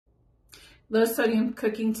Low sodium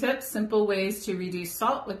cooking tips, simple ways to reduce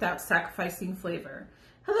salt without sacrificing flavor.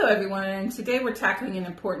 Hello everyone, and today we're tackling an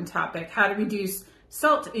important topic, how to reduce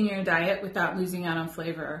salt in your diet without losing out on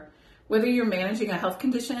flavor. Whether you're managing a health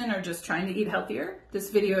condition or just trying to eat healthier, this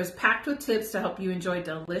video is packed with tips to help you enjoy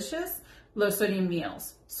delicious, low sodium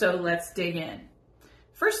meals. So let's dig in.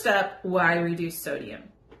 First up, why reduce sodium?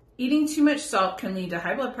 Eating too much salt can lead to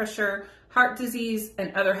high blood pressure, heart disease,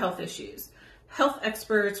 and other health issues. Health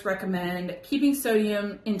experts recommend keeping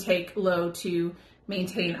sodium intake low to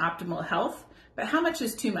maintain optimal health, but how much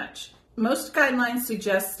is too much? Most guidelines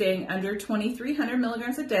suggest staying under 2,300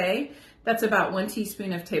 milligrams a day. That's about 1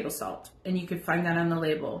 teaspoon of table salt, and you can find that on the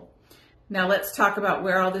label. Now let's talk about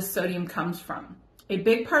where all this sodium comes from. A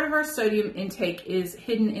big part of our sodium intake is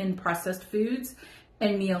hidden in processed foods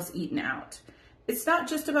and meals eaten out. It's not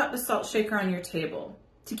just about the salt shaker on your table.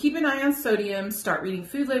 To keep an eye on sodium, start reading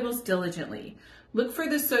food labels diligently. Look for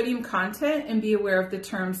the sodium content and be aware of the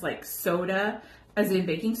terms like soda, as in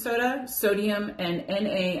baking soda, sodium, and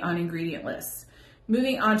Na on ingredient lists.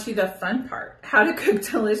 Moving on to the fun part, how to cook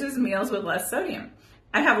delicious meals with less sodium.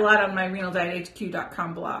 I have a lot on my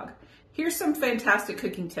renaldiethq.com blog. Here's some fantastic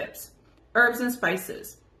cooking tips. Herbs and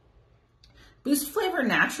spices. Boost flavor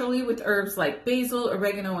naturally with herbs like basil,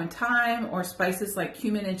 oregano, and thyme, or spices like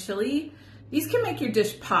cumin and chili. These can make your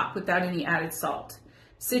dish pop without any added salt.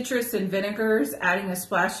 Citrus and vinegars, adding a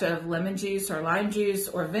splash of lemon juice or lime juice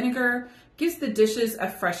or vinegar, gives the dishes a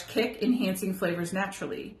fresh kick, enhancing flavors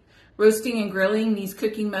naturally. Roasting and grilling, these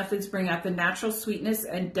cooking methods bring out the natural sweetness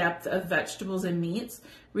and depth of vegetables and meats,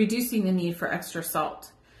 reducing the need for extra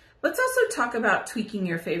salt. Let's also talk about tweaking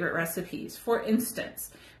your favorite recipes. For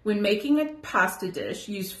instance, when making a pasta dish,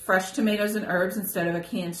 use fresh tomatoes and herbs instead of a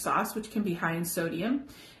canned sauce, which can be high in sodium.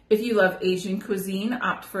 If you love Asian cuisine,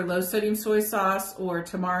 opt for low sodium soy sauce or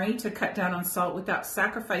tamari to cut down on salt without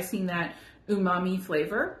sacrificing that umami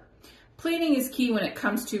flavor. Planning is key when it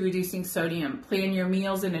comes to reducing sodium. Plan your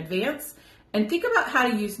meals in advance and think about how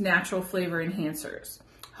to use natural flavor enhancers.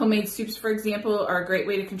 Homemade soups, for example, are a great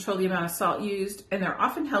way to control the amount of salt used, and they're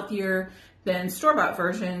often healthier than store-bought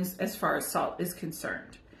versions as far as salt is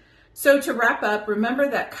concerned. So to wrap up, remember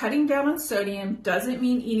that cutting down on sodium doesn't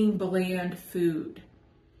mean eating bland food.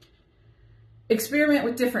 Experiment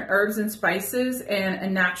with different herbs and spices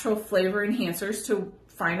and natural flavor enhancers to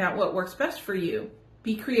find out what works best for you.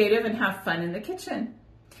 Be creative and have fun in the kitchen.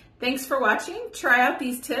 Thanks for watching. Try out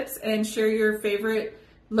these tips and share your favorite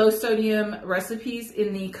low sodium recipes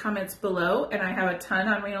in the comments below. And I have a ton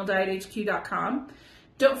on renaldiethq.com.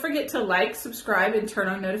 Don't forget to like, subscribe, and turn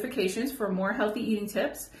on notifications for more healthy eating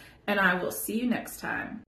tips. And I will see you next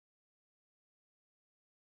time.